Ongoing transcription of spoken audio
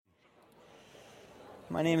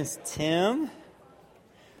My name is Tim.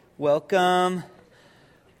 Welcome.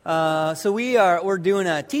 We're doing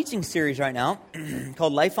a teaching series right now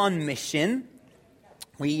called Life on Mission.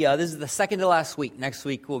 This is the second to last week. Next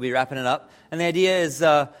week we'll be wrapping it up. And the idea is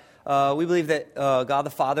we believe that God the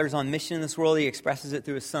Father is on mission in this world. He expresses it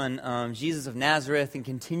through His Son, Jesus of Nazareth, and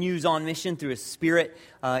continues on mission through His Spirit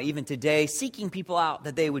even today, seeking people out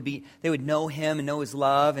that they would know Him and know His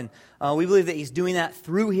love. And we believe that He's doing that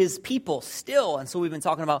through His people still. And so we've been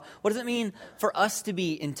talking about what does it mean for us to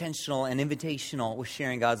be intentional and invitational with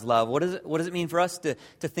sharing God's love? What does it mean for us to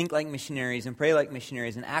think like missionaries and pray like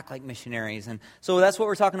missionaries and act like missionaries? And so that's what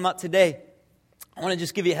we're talking about today. I want to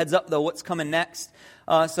just give you a heads up, though, what's coming next.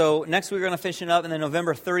 So next week we're going to finish it up, and then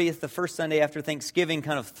November 30th, the first Sunday after Thanksgiving,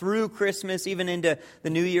 kind of through Christmas, even into the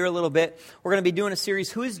new year a little bit, we're going to be doing a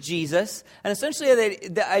series, Who is Jesus? And essentially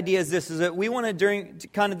the idea is this, is that we want to, during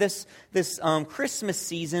kind of this Christmas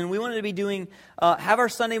season, we wanted to be doing, have our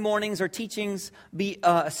Sunday mornings, our teachings be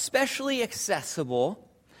especially accessible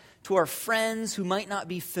to our friends who might not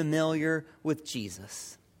be familiar with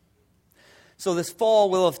Jesus. So this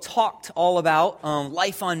fall, we'll have talked all about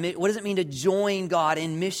life on mission. What does it mean to join God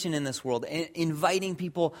in mission in this world? Inviting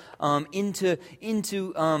people into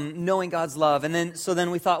knowing God's love. And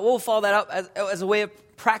then we thought, we'll follow that up as a way of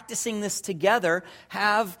practicing this together.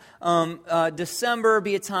 Have December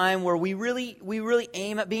be a time where we really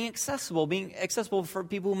aim at being accessible for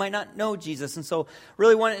people who might not know Jesus. And so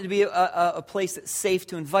really want it to be a place that's safe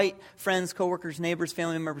to invite friends, coworkers, neighbors,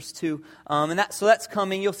 family members to. So that's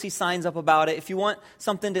coming. You'll see signs up about it. If you want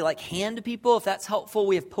something to hand to people, if that's helpful,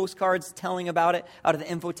 we have postcards telling about it out of the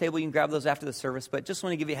info table. You can grab those after the service. But just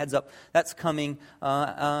want to give you a heads up. That's coming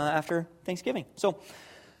after Thanksgiving. So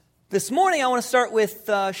this morning, I want to start with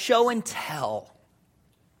show and tell.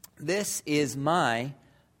 This is my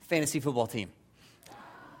fantasy football team.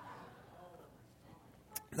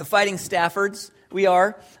 The Fighting Staffords, we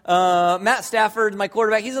are. Matt Stafford, my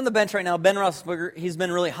quarterback, he's on the bench right now. Ben Roethlisberger, he's been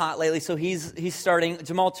really hot lately, so he's starting.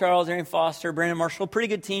 Jamal Charles, Arian Foster, Brandon Marshall, pretty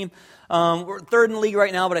good team. We're third in the league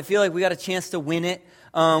right now, but I feel like we got a chance to win it.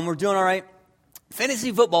 We're doing all right.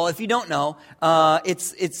 Fantasy football, if you don't know,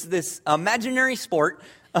 it's this imaginary sport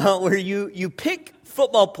where you pick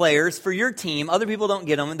football players for your team. Other people don't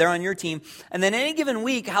get them. They're on your team. And then any given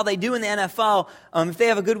week, how they do in the NFL, if they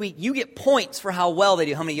have a good week, you get points for how well they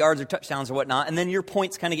do, how many yards or touchdowns or whatnot. And then your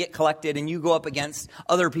points kind of get collected and you go up against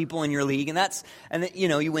other people in your league.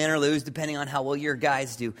 You win or lose depending on how well your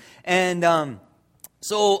guys do. And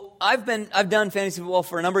so I've done fantasy football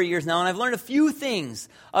for a number of years now, and I've learned a few things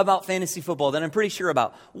about fantasy football that I'm pretty sure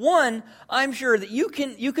about. One, I'm sure that you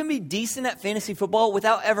can be decent at fantasy football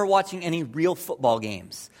without ever watching any real football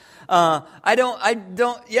games. There's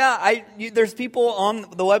people on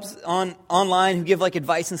the online who give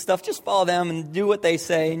advice and stuff. Just follow them and do what they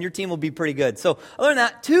say, and your team will be pretty good. So I learned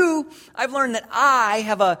that. Two, I've learned that I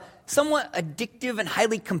have a somewhat addictive and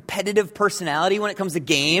highly competitive personality when it comes to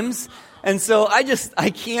games. And so I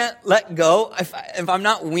can't let go. If I'm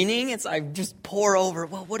not winning, I just pour over.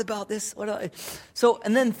 Well, what about this?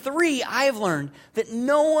 And then three, I have learned that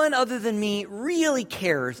no one other than me really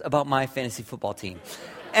cares about my fantasy football team.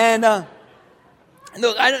 And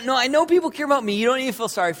look, I know people care about me. You don't even feel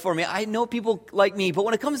sorry for me. I know people like me. But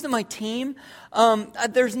when it comes to my team,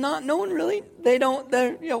 there's no one really. They don't.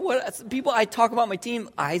 People I talk about my team,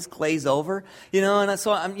 eyes glaze over. And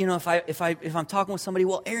so I'm. If I'm talking with somebody,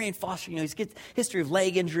 well, Arian Foster, he's got history of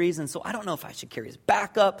leg injuries, and so I don't know if I should carry his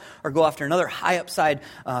backup or go after another high upside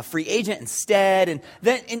free agent instead. And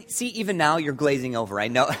see, even now you're glazing over. I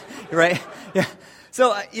know, right? Yeah.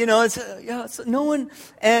 So it's no one.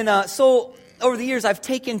 And so over the years, I've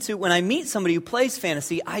taken to when I meet somebody who plays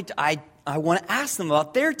fantasy, I want to ask them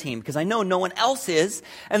about their team because I know no one else is,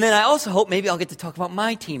 and then I also hope maybe I'll get to talk about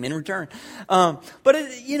my team in return.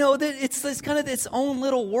 It's this kind of its own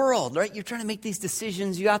little world, right? You're trying to make these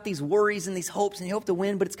decisions, you got these worries and these hopes, and you hope to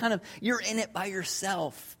win, but it's kind of you're in it by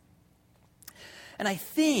yourself. And I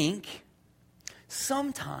think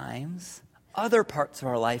sometimes other parts of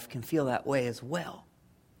our life can feel that way as well.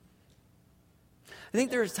 I think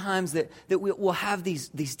there's times that we'll have these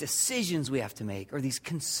decisions we have to make, or these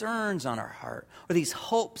concerns on our heart, or these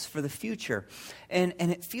hopes for the future, and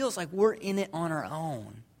it feels like we're in it on our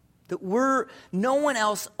own. That no one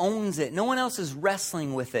else owns it, no one else is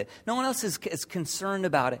wrestling with it, no one else is concerned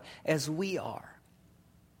about it as we are.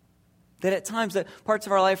 That at times that parts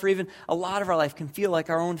of our life, or even a lot of our life, can feel like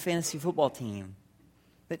our own fantasy football team.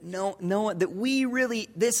 That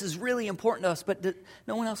this is really important to us, but that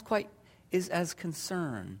no one else quite is as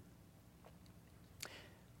concerned.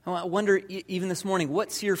 I wonder, even this morning,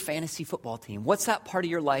 what's your fantasy football team? What's that part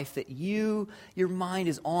of your life that your mind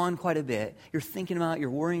is on quite a bit? You're thinking about, you're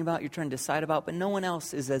worrying about, you're trying to decide about, but no one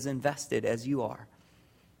else is as invested as you are.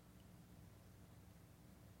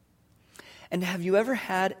 And have you ever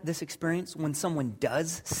had this experience when someone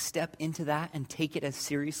does step into that and take it as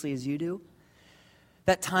seriously as you do?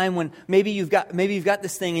 That time when maybe you've got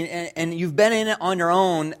this thing and you've been in it on your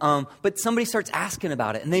own, but somebody starts asking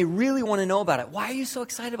about it and they really want to know about it. Why are you so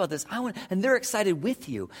excited about this? And they're excited with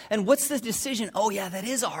you. And what's the decision? Oh yeah, that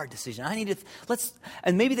is a hard decision.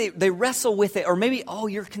 And maybe they wrestle with it, or maybe, oh,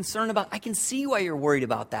 you're concerned about, I can see why you're worried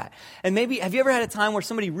about that. And maybe, have you ever had a time where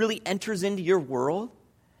somebody really enters into your world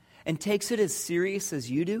and takes it as serious as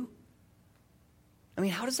you do? I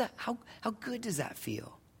mean, how good does that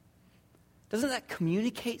feel? Doesn't that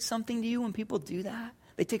communicate something to you when people do that?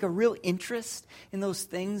 They take a real interest in those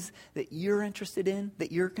things that you're interested in,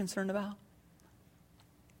 that you're concerned about.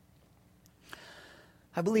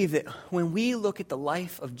 I believe that when we look at the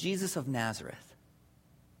life of Jesus of Nazareth,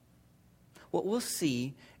 what we'll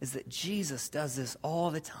see is that Jesus does this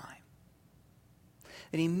all the time.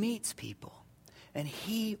 That he meets people and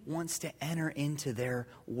he wants to enter into their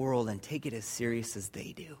world and take it as serious as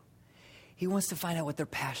they do. He wants to find out what they're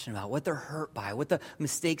passionate about, what they're hurt by, what the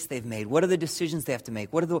mistakes they've made, what are the decisions they have to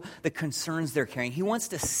make, what are the concerns they're carrying. He wants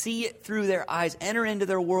to see it through their eyes, enter into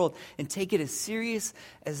their world, and take it as serious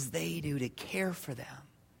as they do, to care for them.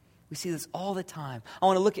 We see this all the time. I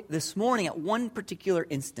want to look at this morning at one particular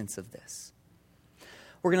instance of this.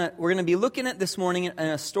 We're gonna be looking at this morning in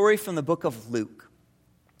a story from the book of Luke.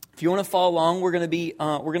 If you want to follow along, we're gonna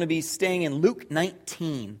be staying in Luke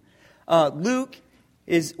 19. Luke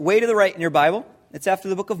is way to the right in your Bible. It's after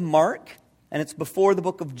the book of Mark, and it's before the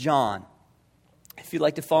book of John, if you'd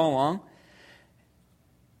like to follow along.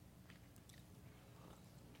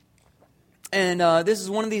 And this is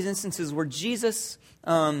one of these instances where Jesus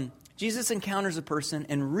encounters a person,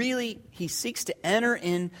 and really he seeks to enter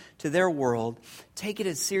into their world, take it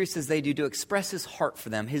as serious as they do, to express his heart for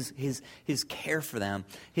them, his care for them,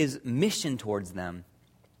 his mission towards them.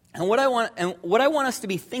 And what I want us to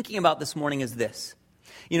be thinking about this morning is this.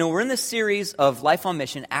 You know, we're in this series of Life on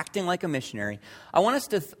Mission, acting like a missionary. I want us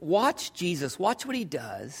to watch Jesus, watch what he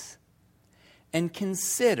does, and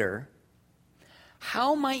consider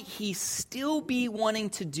how might he still be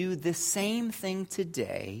wanting to do the same thing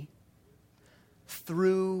today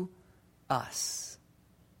through us,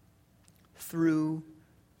 through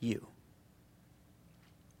you.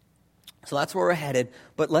 So that's where we're headed.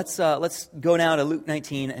 But let's go now to Luke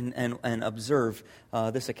 19 and observe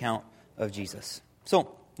this account of Jesus.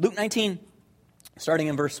 So, Luke 19, starting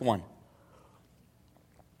in verse 1.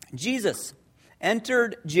 Jesus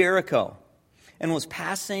entered Jericho and was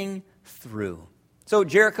passing through. So,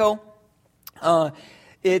 Jericho,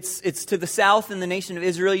 it's to the south in the nation of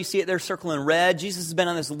Israel. You see it there circled in red. Jesus has been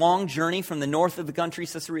on this long journey from the north of the country,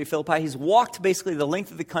 Caesarea Philippi. He's walked basically the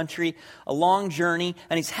length of the country, a long journey,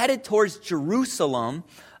 and he's headed towards Jerusalem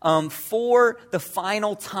for the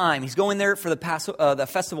final time. He's going there for the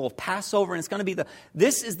festival of Passover, and it's going to be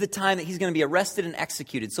this is the time that he's going to be arrested and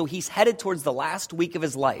executed. So he's headed towards the last week of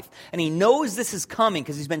his life, and he knows this is coming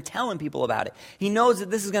because he's been telling people about it. He knows that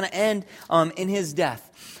this is going to end in his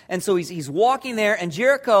death, and so he's walking there. And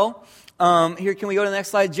Jericho, here, can we go to the next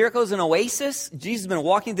slide? Jericho's an oasis. Jesus has been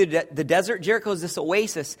walking through the desert. Jericho's this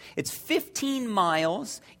oasis. It's 15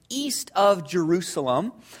 miles east of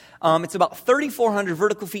Jerusalem. It's about 3,400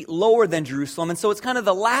 vertical feet lower than Jerusalem. And so it's kind of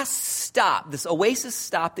the last stop, this oasis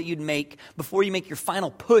stop that you'd make before you make your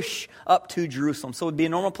final push up to Jerusalem. So it would be a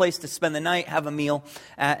normal place to spend the night, have a meal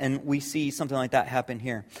at, and we see something like that happen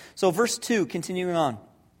here. So verse 2, continuing on.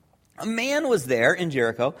 A man was there in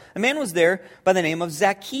Jericho, a man was there by the name of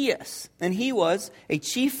Zacchaeus, and he was a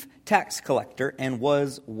chief tax collector and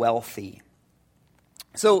was wealthy.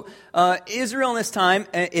 So Israel in this time,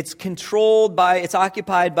 it's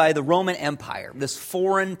occupied by the Roman Empire, this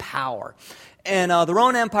foreign power. And the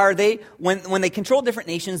Roman Empire, when they controlled different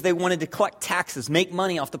nations, they wanted to collect taxes, make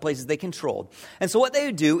money off the places they controlled. And so what they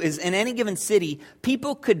would do is, in any given city,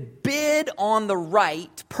 people could bid on the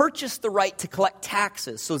right, purchase the right to collect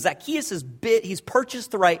taxes. So Zacchaeus he's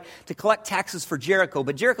purchased the right to collect taxes for Jericho,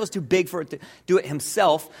 but Jericho's too big for it to do it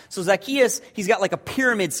himself. So Zacchaeus, he's got like a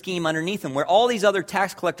pyramid scheme underneath him, where all these other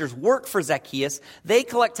tax collectors work for Zacchaeus. They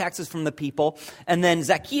collect taxes from the people, and then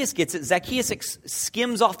Zacchaeus gets it. Zacchaeus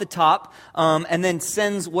skims off the top, and then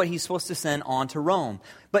sends what he's supposed to send on to Rome.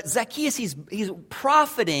 But Zacchaeus, he's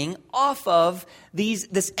profiting off of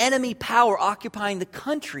this enemy power occupying the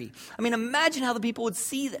country. I mean, imagine how the people would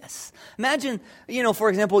see this. Imagine, for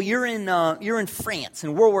example, you're in France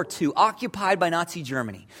in World War II, occupied by Nazi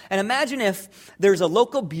Germany. And imagine if there's a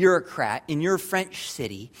local bureaucrat in your French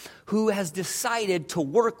city who has decided to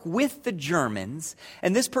work with the Germans,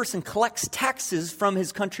 and this person collects taxes from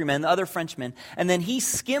his countrymen, the other Frenchmen, and then he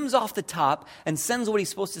skims off the top and sends what he's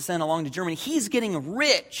supposed to send along to Germany. He's getting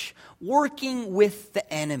rich working with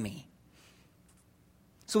the enemy.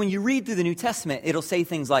 So when you read through the New Testament, it'll say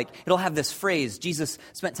things like, it'll have this phrase, Jesus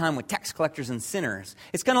spent time with tax collectors and sinners.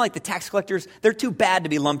 It's kind of like the tax collectors, they're too bad to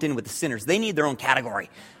be lumped in with the sinners. They need their own category.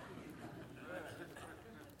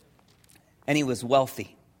 And he was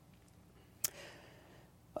wealthy.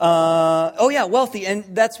 Wealthy.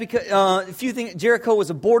 And that's because a few things. Jericho was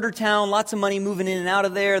a border town, lots of money moving in and out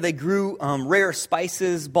of there. They grew rare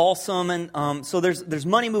spices, balsam, and so there's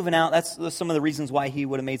money moving out. That's some of the reasons why he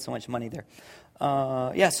would have made so much money there.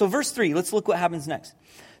 So verse 3, let's look what happens next.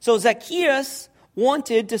 So Zacchaeus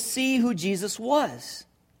wanted to see who Jesus was.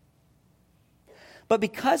 But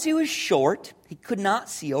because he was short, he could not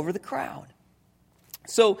see over the crowd.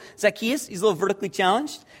 So Zacchaeus, he's a little vertically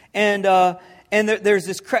challenged, and there's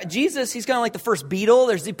this Jesus, he's kind of like the first Beatle.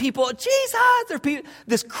 There's the people, Jesus! There's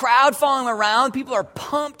this crowd following him around. People are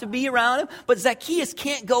pumped to be around him. But Zacchaeus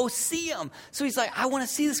can't go see him. So he's like, I want to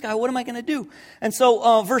see this guy. What am I going to do? And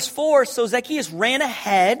so verse 4, so Zacchaeus ran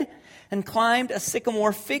ahead and climbed a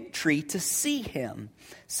sycamore fig tree to see him,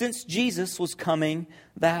 since Jesus was coming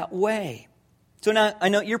that way. So now, I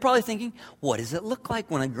know you're probably thinking, what does it look like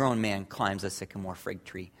when a grown man climbs a sycamore fig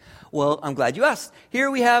tree? Well, I'm glad you asked. Here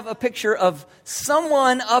we have a picture of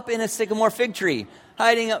someone up in a sycamore fig tree,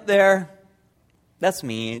 hiding up there. That's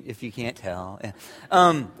me, if you can't tell.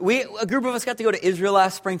 A group of us got to go to Israel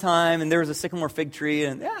last springtime, and there was a sycamore fig tree,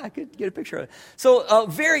 and I could get a picture of it. So a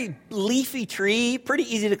very leafy tree,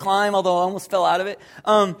 pretty easy to climb, although I almost fell out of it.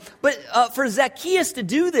 But for Zacchaeus to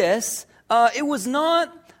do this, it was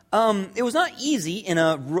not easy in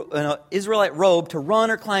an Israelite robe to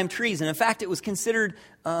run or climb trees. And in fact, it was considered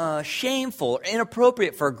shameful or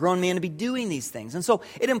inappropriate for a grown man to be doing these things. And so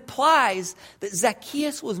it implies that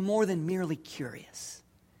Zacchaeus was more than merely curious.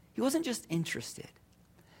 He wasn't just interested.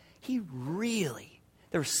 There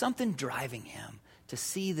was something driving him to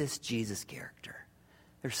see this Jesus character.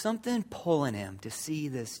 There's something pulling him to see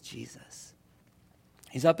this Jesus.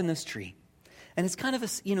 He's up in this tree. And it's kind of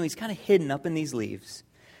he's kind of hidden up in these leaves.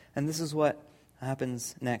 And this is what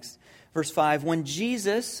happens next. Verse 5, when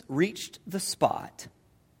Jesus reached the spot,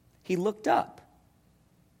 he looked up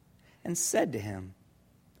and said to him,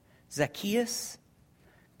 Zacchaeus,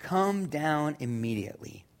 come down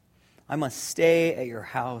immediately. I must stay at your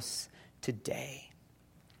house today.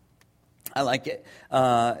 I like it.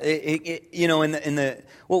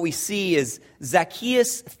 What we see is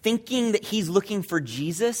Zacchaeus thinking that he's looking for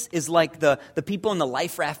Jesus is like the people in the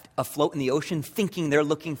life raft afloat in the ocean thinking they're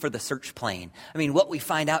looking for the search plane. I mean, what we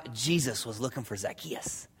find out, Jesus was looking for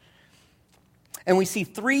Zacchaeus. And we see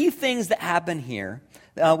three things that happen here.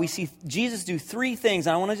 We see Jesus do three things.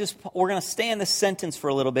 And we're going to stay in this sentence for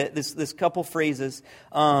a little bit, this couple phrases,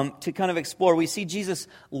 to kind of explore. We see Jesus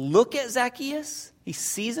look at Zacchaeus. He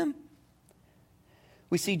sees him.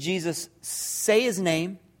 We see Jesus say his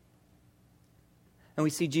name, and we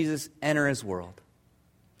see Jesus enter his world.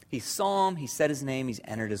 He saw him, he said his name, he's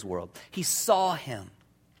entered his world. He saw him.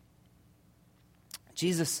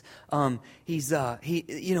 Jesus, imagine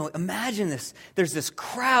this. There's this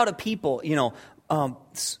crowd of people,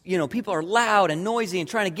 people are loud and noisy and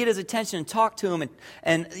trying to get his attention and talk to him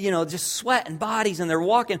and just sweat and bodies, and they're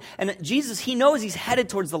walking. And Jesus, he knows he's headed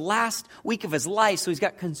towards the last week of his life, so he's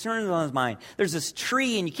got concerns on his mind. There's this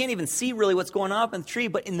tree, and you can't even see really what's going on up in the tree,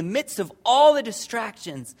 but in the midst of all the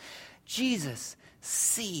distractions, Jesus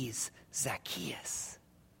sees Zacchaeus.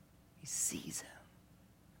 He sees him.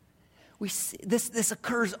 We see, this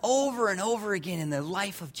occurs over and over again in the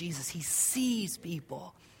life of Jesus. He sees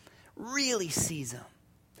people. Really sees them.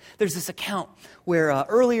 There's this account where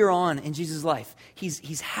earlier on in Jesus' life,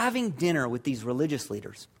 he's having dinner with these religious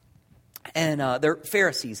leaders, and they're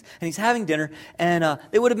Pharisees, and he's having dinner, and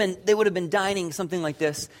they would have been dining something like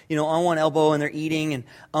this, on one elbow, and they're eating,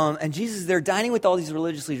 and Jesus, they're dining with all these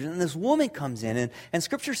religious leaders, and this woman comes in, and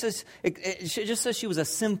Scripture says it just says she was a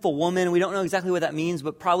sinful woman. We don't know exactly what that means,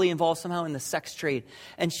 but probably involved somehow in the sex trade,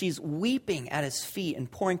 and she's weeping at his feet and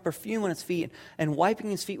pouring perfume on his feet and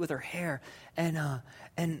wiping his feet with her hair, and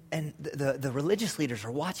the religious leaders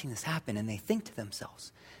are watching this happen, and they think to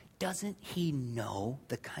themselves, doesn't he know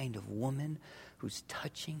the kind of woman who's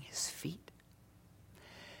touching his feet?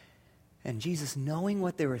 And Jesus, knowing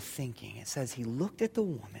what they were thinking, it says he looked at the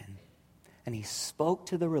woman and he spoke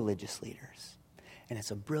to the religious leaders. And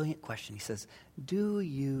it's a brilliant question. He says, do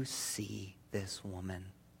you see this woman?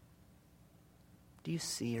 Do you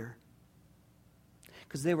see her?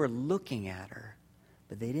 Because they were looking at her,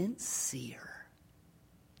 but they didn't see her.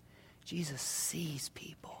 Jesus sees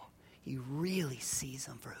people. He really sees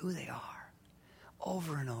them for who they are,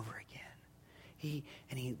 over and over again.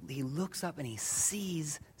 He looks up and he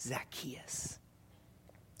sees Zacchaeus.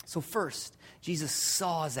 So first, Jesus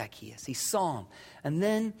saw Zacchaeus. He saw him. And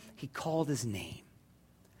then he called his name.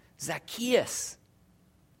 Zacchaeus.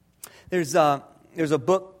 There's a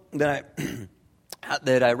book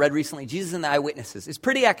that I read recently, Jesus and the Eyewitnesses. It's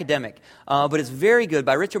pretty academic, but it's very good,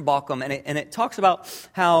 by Richard Bauckham, and it talks about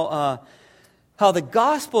how the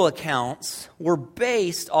gospel accounts were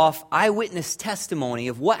based off eyewitness testimony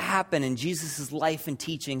of what happened in Jesus' life and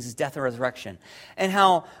teachings, his death and resurrection. And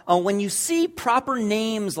how when you see proper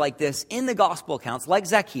names like this in the gospel accounts, like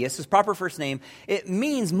Zacchaeus, his proper first name, it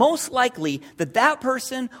means most likely that that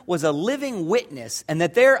person was a living witness and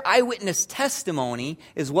that their eyewitness testimony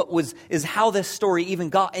is how this story even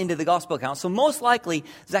got into the gospel account. So most likely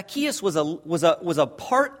Zacchaeus was a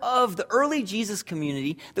part of the early Jesus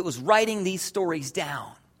community that was writing these stories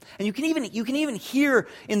down. And you can even hear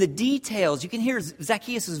in the details, you can hear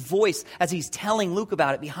Zacchaeus' voice as he's telling Luke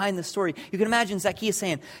about it behind the story. You can imagine Zacchaeus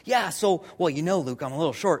saying, yeah, so, well, Luke, I'm a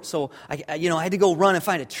little short, so I had to go run and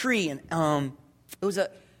find a tree, and it was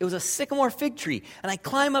a sycamore fig tree, and I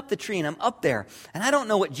climb up the tree, and I'm up there, and I don't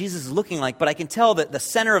know what Jesus is looking like, but I can tell that the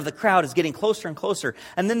center of the crowd is getting closer and closer,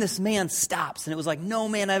 and then this man stops, and it was like no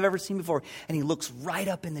man I've ever seen before, and he looks right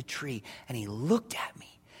up in the tree, and he looked at me,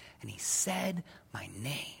 and he said my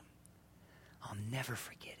name. I'll never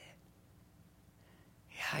forget it.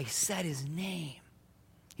 Yeah, he said his name.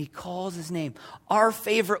 He calls his name. Our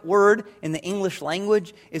favorite word in the English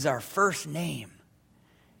language is our first name.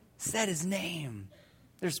 Said his name.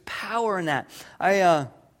 There's power in that.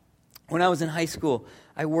 When I was in high school,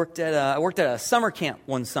 I worked at a summer camp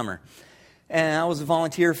one summer. And I was a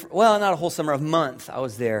volunteer not a whole summer, a month I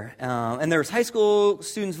was there. And there was high school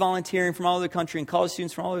students volunteering from all over the country and college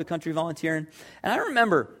students from all over the country volunteering. And I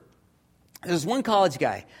remember there was one college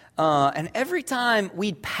guy. And every time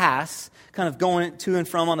we'd pass, kind of going to and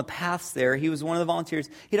from on the paths there, he was one of the volunteers.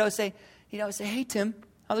 He'd always say, hey, Tim,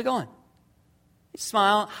 how's it going? He'd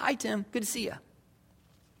smile, hi, Tim, good to see you.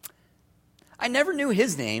 I never knew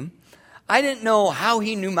his name. I didn't know how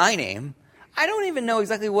he knew my name. I don't even know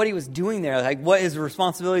exactly what he was doing there, like what his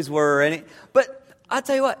responsibilities were. But I'll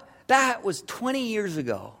tell you what, that was 20 years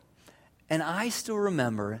ago. And I still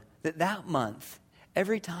remember that month,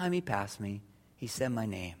 every time he passed me, he said my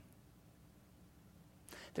name.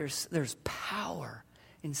 There's power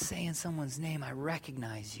in saying someone's name. I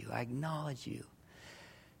recognize you. I acknowledge you.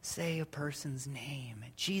 Say a person's name.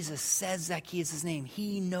 Jesus says Zacchaeus' name.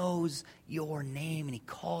 He knows your name and he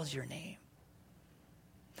calls your name.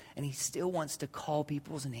 And he still wants to call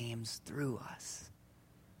people's names through us.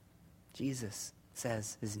 Jesus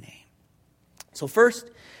says his name. So first,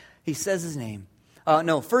 he says his name.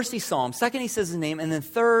 First he saw him. Second, he says his name. And then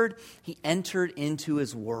third, he entered into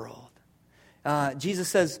his world. Jesus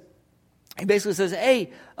says, he basically says,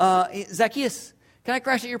 hey, Zacchaeus, can I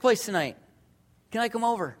crash at your place tonight? Can I come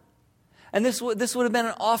over? And this would have been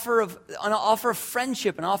an offer of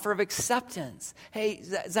friendship, an offer of acceptance. Hey,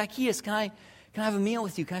 Zacchaeus, can I have a meal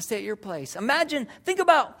with you? Can I stay at your place? Think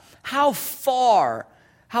about how far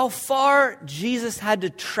Jesus had to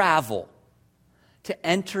travel to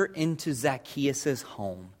enter into Zacchaeus'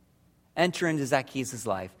 home, enter into Zacchaeus'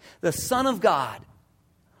 life. The Son of God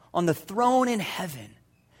on the throne in heaven,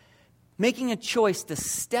 making a choice to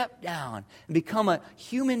step down and become a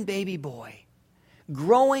human baby boy,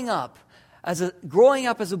 growing up as a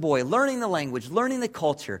boy, learning the language, learning the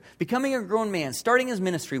culture, becoming a grown man, starting his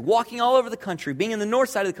ministry, walking all over the country, being in the north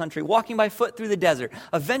side of the country, walking by foot through the desert,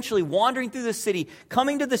 eventually wandering through the city,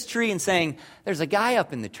 coming to this tree and saying, there's a guy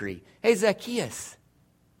up in the tree. Hey, Zacchaeus,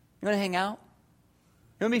 you want to hang out?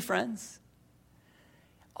 You want to be friends?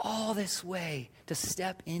 All this way to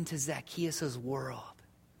step into Zacchaeus' world,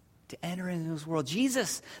 to enter into his world.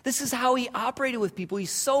 Jesus, this is how he operated with people. He's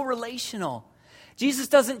so relational. Jesus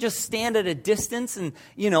doesn't just stand at a distance and,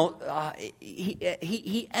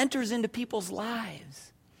 he enters into people's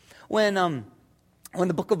lives. When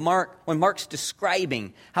the book of Mark, when Mark's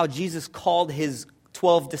describing how Jesus called his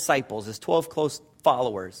 12 disciples, his 12 close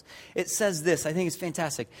followers, it says this, I think it's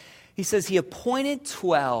fantastic. He says he appointed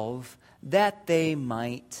 12 that they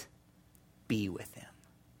might be with him.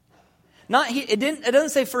 It doesn't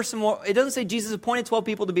say first and more. It doesn't say Jesus appointed 12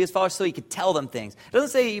 people to be his followers so he could tell them things. It doesn't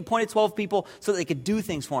say he appointed 12 people so that they could do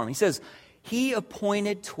things for him. He says he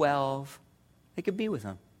appointed 12. They could be with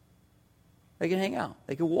him. They could hang out.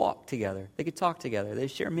 They could walk together. They could talk together. They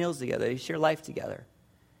share meals together. They share life together.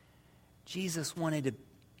 Jesus wanted to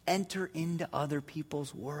enter into other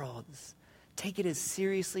people's worlds. Take it as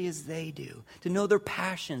seriously as they do. To know their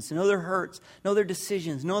passions, to know their hurts, know their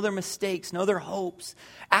decisions, know their mistakes, know their hopes.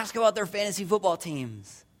 Ask about their fantasy football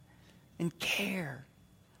teams. And care.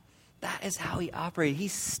 That is how he operated. He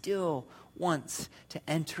still wants to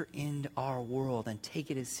enter into our world and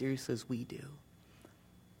take it as seriously as we do.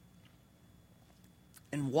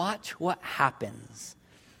 And watch what happens.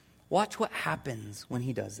 Watch what happens when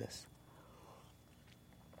he does this.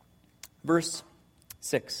 Verse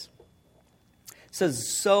 6. Says,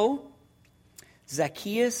 so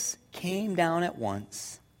Zacchaeus came down at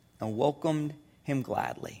once and welcomed him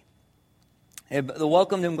gladly. The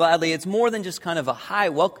welcomed him gladly, it's more than just kind of a hi,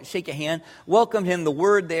 shake a hand. Welcomed him, the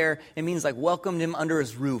word there, it means like welcomed him under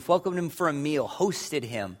his roof, welcomed him for a meal, hosted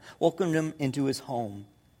him, welcomed him into his home.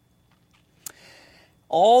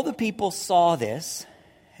 All the people saw this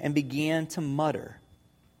and began to mutter,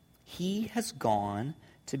 he has gone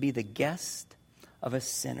to be the guest of a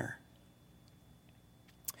sinner.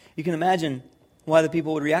 You can imagine why the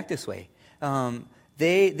people would react this way.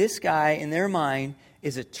 This guy, in their mind,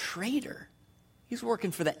 is a traitor. He's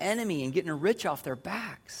working for the enemy and getting rich off their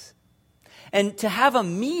backs. And to have a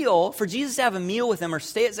meal, for Jesus to have a meal with them or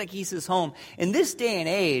stay at Zacchaeus' home, in this day and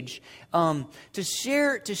age, to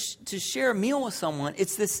share a meal with someone,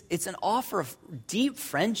 it's an offer of deep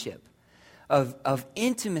friendship, of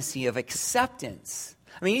intimacy, of acceptance.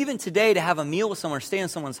 I mean, even today, to have a meal with someone or stay in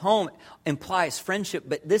someone's home implies friendship,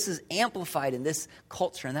 but this is amplified in this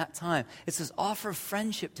culture in that time. It's this offer of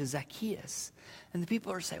friendship to Zacchaeus. And the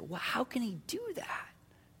people are saying, well, how can he do that?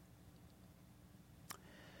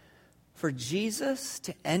 For Jesus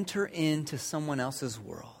to enter into someone else's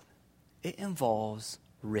world, it involves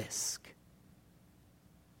risk.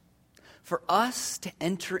 For us to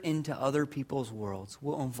enter into other people's worlds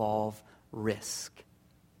will involve risk.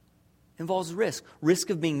 It involves risk.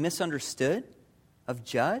 Risk of being misunderstood, of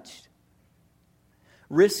judged.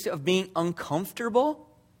 Risk of being uncomfortable.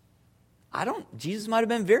 Jesus might have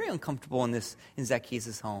been very uncomfortable in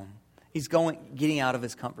Zacchaeus' home. He's getting out of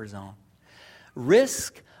his comfort zone.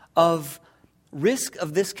 Risk of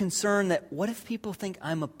this concern that what if people think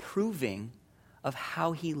I'm approving of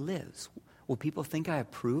how he lives? Will people think I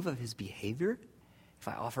approve of his behavior if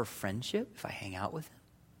I offer friendship, if I hang out with him?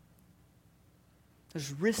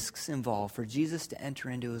 There's risks involved for Jesus to enter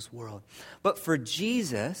into his world. But for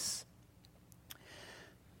Jesus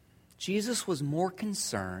was more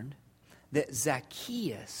concerned that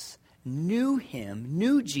Zacchaeus knew him,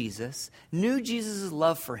 knew Jesus'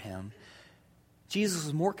 love for him. Jesus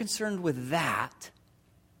was more concerned with that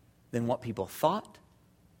than what people thought,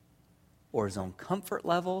 or his own comfort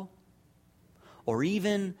level, or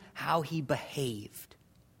even how he behaved.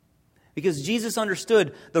 Because Jesus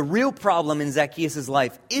understood the real problem in Zacchaeus'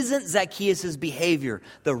 life isn't Zacchaeus' behavior.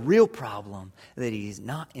 The real problem that he's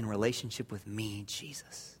not in relationship with me,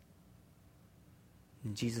 Jesus.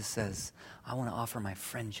 And Jesus says, I want to offer my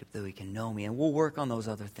friendship that he can know me, and we'll work on those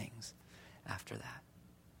other things after that.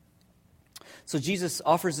 So Jesus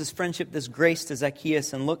offers this friendship, this grace to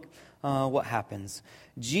Zacchaeus, and look what happens.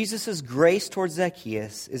 Jesus' grace towards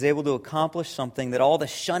Zacchaeus is able to accomplish something that all the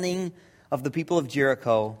shunning of the people of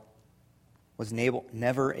Jericho was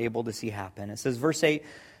never able to see happen. It says, verse 8,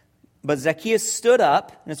 but Zacchaeus stood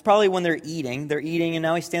up, and it's probably when they're eating, and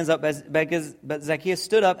now he stands up, but Zacchaeus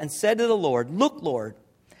stood up and said to the Lord, look, Lord,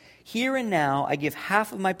 here and now I give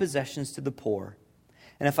half of my possessions to the poor.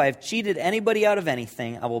 And if I have cheated anybody out of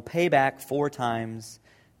anything, I will pay back 4 times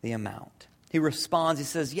the amount. He responds, he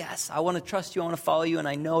says, yes, I want to trust you, I want to follow you, and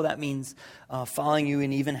I know that means following you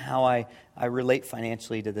in even how I relate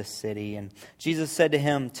financially to this city. And Jesus said to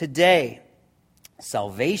him, today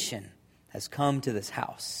salvation has come to this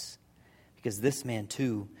house, because this man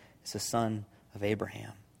too is a son of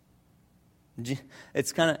Abraham.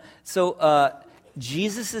 It's kind of, so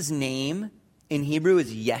Jesus' name in Hebrew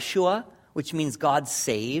is Yeshua, which means God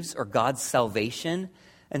saves or God's salvation.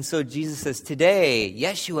 And so Jesus says, today,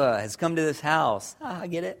 Yeshua has come to this house. I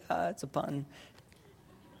get it. It's a pun.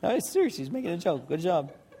 No, it's serious. He's making a joke. Good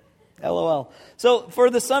job. LOL. So for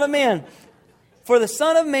the Son of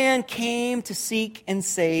Man came to seek and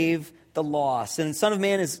save the lost. And Son of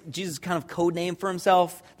Man is Jesus' kind of code name for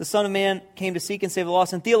himself. The Son of Man came to seek and save the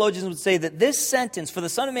lost. And theologians would say that this sentence, for the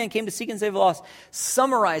Son of Man came to seek and save the lost,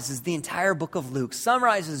 summarizes the entire book of Luke,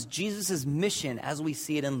 summarizes Jesus' mission as we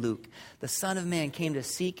see it in Luke. The Son of Man came to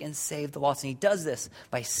seek and save the lost. And he does this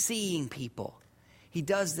by seeing people. He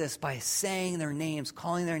does this by saying their names,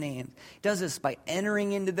 calling their names. He does this by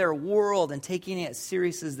entering into their world and taking it as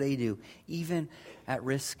serious as they do, even at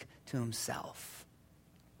risk to himself.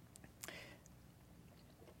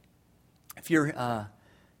 If you're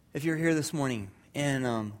here this morning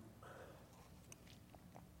and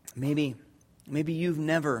maybe you've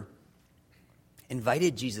never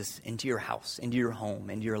invited Jesus into your house, into your home,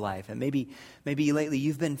 into your life, and maybe lately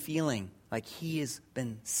you've been feeling like he has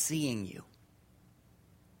been seeing you.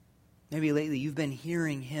 Maybe lately you've been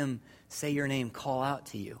hearing him say your name, call out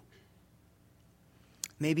to you.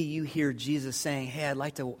 Maybe you hear Jesus saying, hey, I'd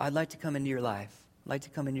like to come into your life. I'd like to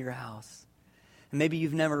come into your house. And maybe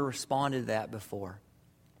you've never responded to that before.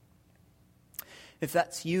 If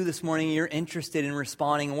that's you this morning and you're interested in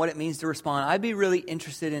responding and what it means to respond, I'd be really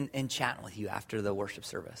interested in chatting with you after the worship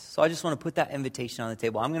service. So I just want to put that invitation on the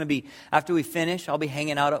table. I'm going to be, after we finish, I'll be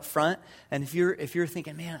hanging out up front. And if you're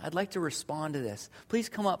thinking, man, I'd like to respond to this, please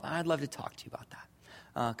come up. I'd love to talk to you about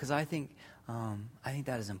that. Because I think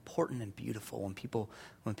that is important and beautiful when people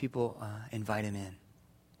invite him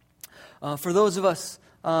in. For those of us,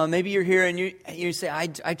 maybe you're here and you say,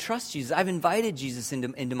 I trust Jesus. I've invited Jesus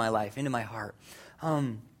into my life, into my heart.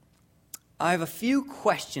 I have a few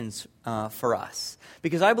questions for us,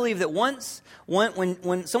 because I believe that when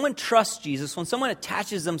someone trusts Jesus, when someone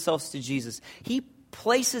attaches themselves to Jesus, he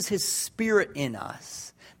places his spirit in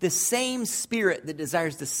us, the same spirit that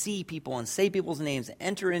desires to see people and say people's names and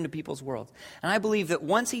enter into people's worlds. And I believe that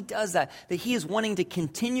once he does that he is wanting to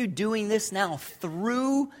continue doing this now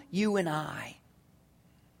through you and I.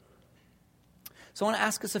 So I want to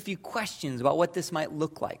ask us a few questions about what this might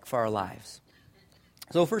look like for our lives.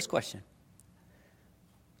 So first question.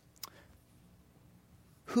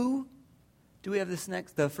 Who, do we have this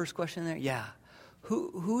next, the first question there? Yeah.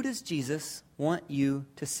 Who does Jesus want you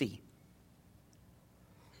to see?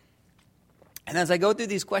 And as I go through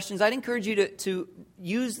these questions, I'd encourage you to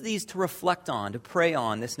use these to reflect on, to pray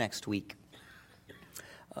on this next week.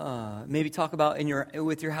 Maybe talk about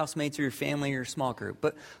with your housemates or your family or your small group.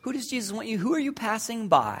 But who does Jesus want you? Who are you passing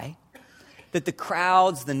by that the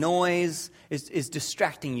crowds, the noise is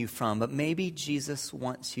distracting you from, but maybe Jesus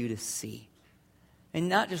wants you to see? And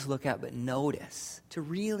not just look at, but notice, to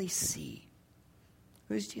really see.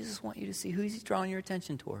 Who does Jesus want you to see? Who is he drawing your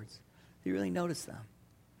attention towards? Do you really notice them?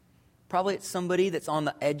 Probably it's somebody that's on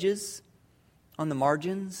the edges, on the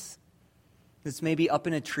margins, that's maybe up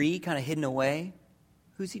in a tree, kind of hidden away.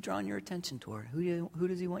 Who's he drawing your attention toward? Who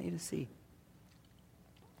does he want you to see?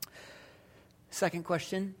 Second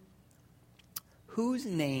question. Whose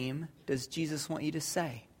name does Jesus want you to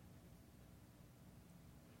say?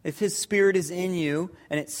 If his spirit is in you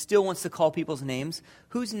and it still wants to call people's names,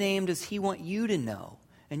 whose name does he want you to know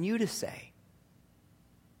and you to say?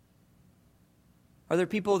 Are there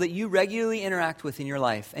people that you regularly interact with in your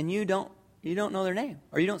life and you don't know their name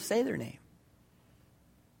or you don't say their name?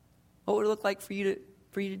 What would it look like for you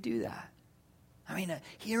to do that? I mean,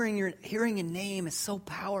 hearing a name is so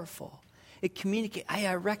powerful. It communicates,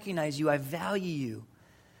 I recognize you, I value you,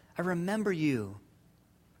 I remember you.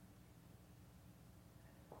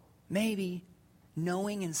 Maybe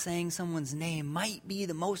knowing and saying someone's name might be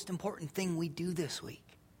the most important thing we do this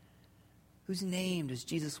week. Whose name does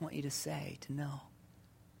Jesus want you to say, to know?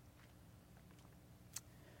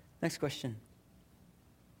 Next question.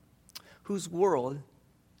 Whose world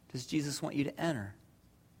does Jesus want you to enter?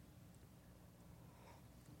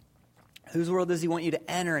 Whose world does he want you to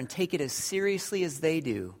enter and take it as seriously as they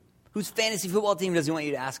do? Whose fantasy football team does he want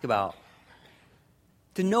you to ask about?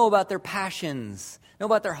 To know about their passions, know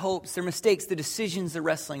about their hopes, their mistakes, the decisions they're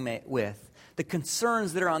wrestling with, the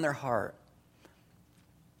concerns that are on their heart.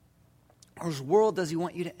 Whose world does he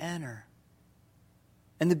want you to enter?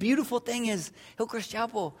 And the beautiful thing is, Hillcrest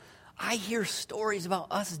Chapel, I hear stories about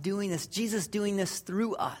us doing this, Jesus doing this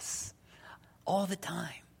through us all the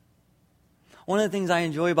time. One of the things I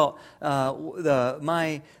enjoy about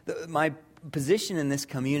my position in this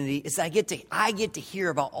community is I get to hear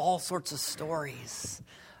about all sorts of stories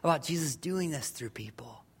about Jesus doing this through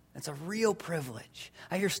people. It's a real privilege.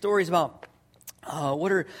 I hear stories about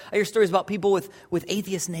I hear stories about people with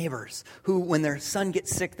atheist neighbors who, when their son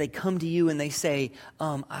gets sick, they come to you and they say,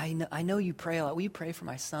 I know you pray a lot. Will you pray for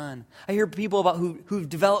my son? I hear people about who've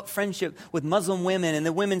developed friendship with Muslim women, and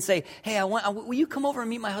the women say, hey, will you come over and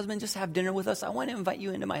meet my husband, just have dinner with us? I want to invite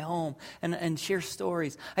you into my home and share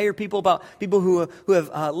stories. I hear people about people who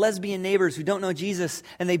have lesbian neighbors who don't know Jesus,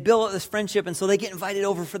 and they build up this friendship, and so they get invited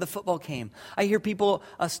over for the football game. I hear people,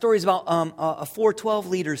 stories about 412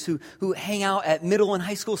 leaders who hang out at middle and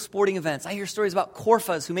high school sporting events. I hear stories about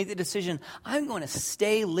Corfas who make the decision, I'm going to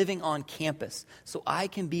stay living on campus so I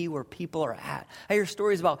can be where people are at. I hear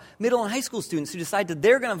stories about middle and high school students who decide that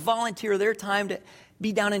they're going to volunteer their time to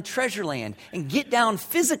be down in Treasure Land and get down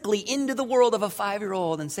physically into the world of a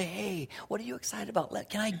 5-year-old and say, hey, what are you excited about?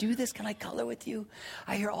 Can I do this? Can I color with you?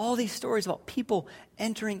 I hear all these stories about people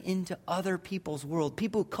entering into other people's world,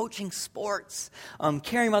 people coaching sports,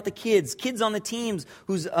 caring about the kids on the teams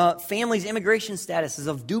whose family's immigration status is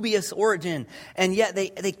of dubious origin, and yet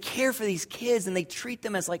they care for these kids and they treat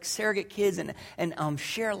them as like surrogate kids and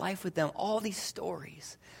share life with them. All these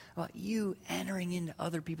stories about you entering into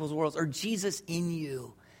other people's worlds, or Jesus in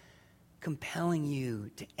you, compelling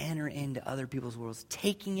you to enter into other people's worlds,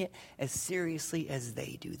 taking it as seriously as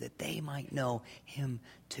they do, that they might know him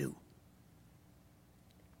too.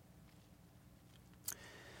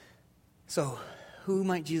 So, who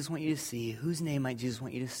might Jesus want you to see? Whose name might Jesus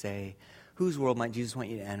want you to say? Whose world might Jesus want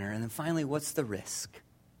you to enter? And then finally, what's the risk?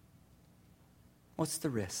 What's the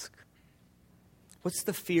risk? What's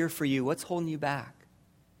the fear for you? What's holding you back?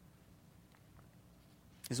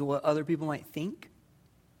 Is it what other people might think?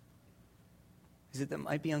 Is it that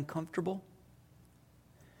might be uncomfortable?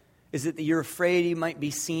 Is it that you're afraid you might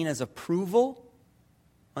be seen as approval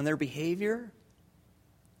on their behavior?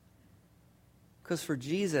 Because for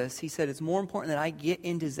Jesus, he said, it's more important that I get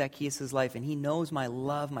into Zacchaeus' life and he knows my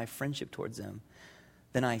love, my friendship towards him,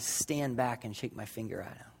 than I stand back and shake my finger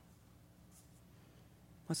at him.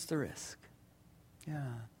 What's the risk? Yeah.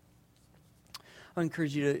 I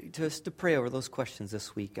encourage you to pray over those questions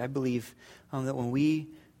this week. I believe that when we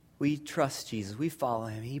trust Jesus, we follow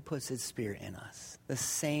him, he puts his Spirit in us. The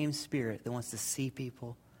same Spirit that wants to see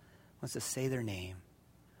people, wants to say their name,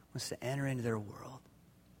 wants to enter into their world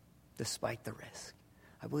despite the risk.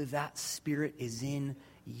 I believe that Spirit is in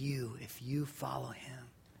you if you follow him.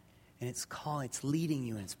 And it's leading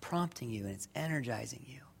you, and it's prompting you, and it's energizing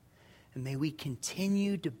you. And may we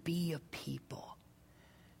continue to be a people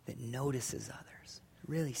that notices others,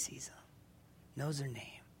 really sees them, knows their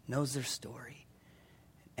name, knows their story,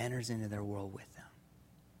 and enters into their world with them.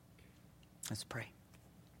 Let's pray.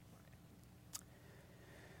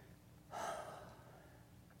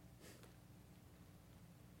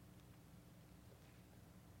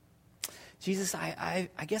 Jesus, I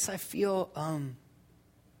guess I feel a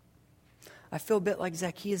bit like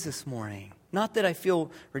Zacchaeus this morning. Not that I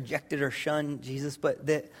feel rejected or shunned, Jesus, but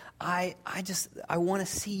that I want to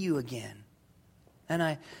see you again.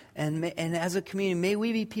 And as a community, may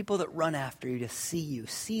we be people that run after you to see you,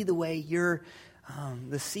 see the way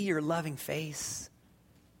see your loving face.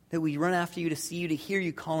 That we run after you to see you, to hear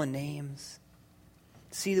you calling names,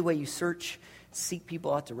 see the way you seek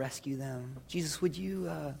people out to rescue them. Jesus, would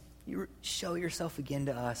you show yourself again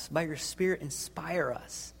to us by your Spirit, inspire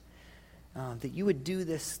us. That you would do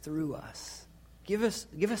this through us. Give us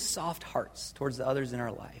soft hearts towards the others in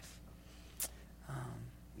our life.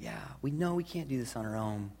 We know we can't do this on our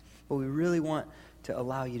own, but we really want to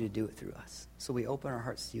allow you to do it through us. So we open our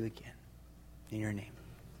hearts to you again. In your name,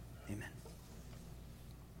 amen.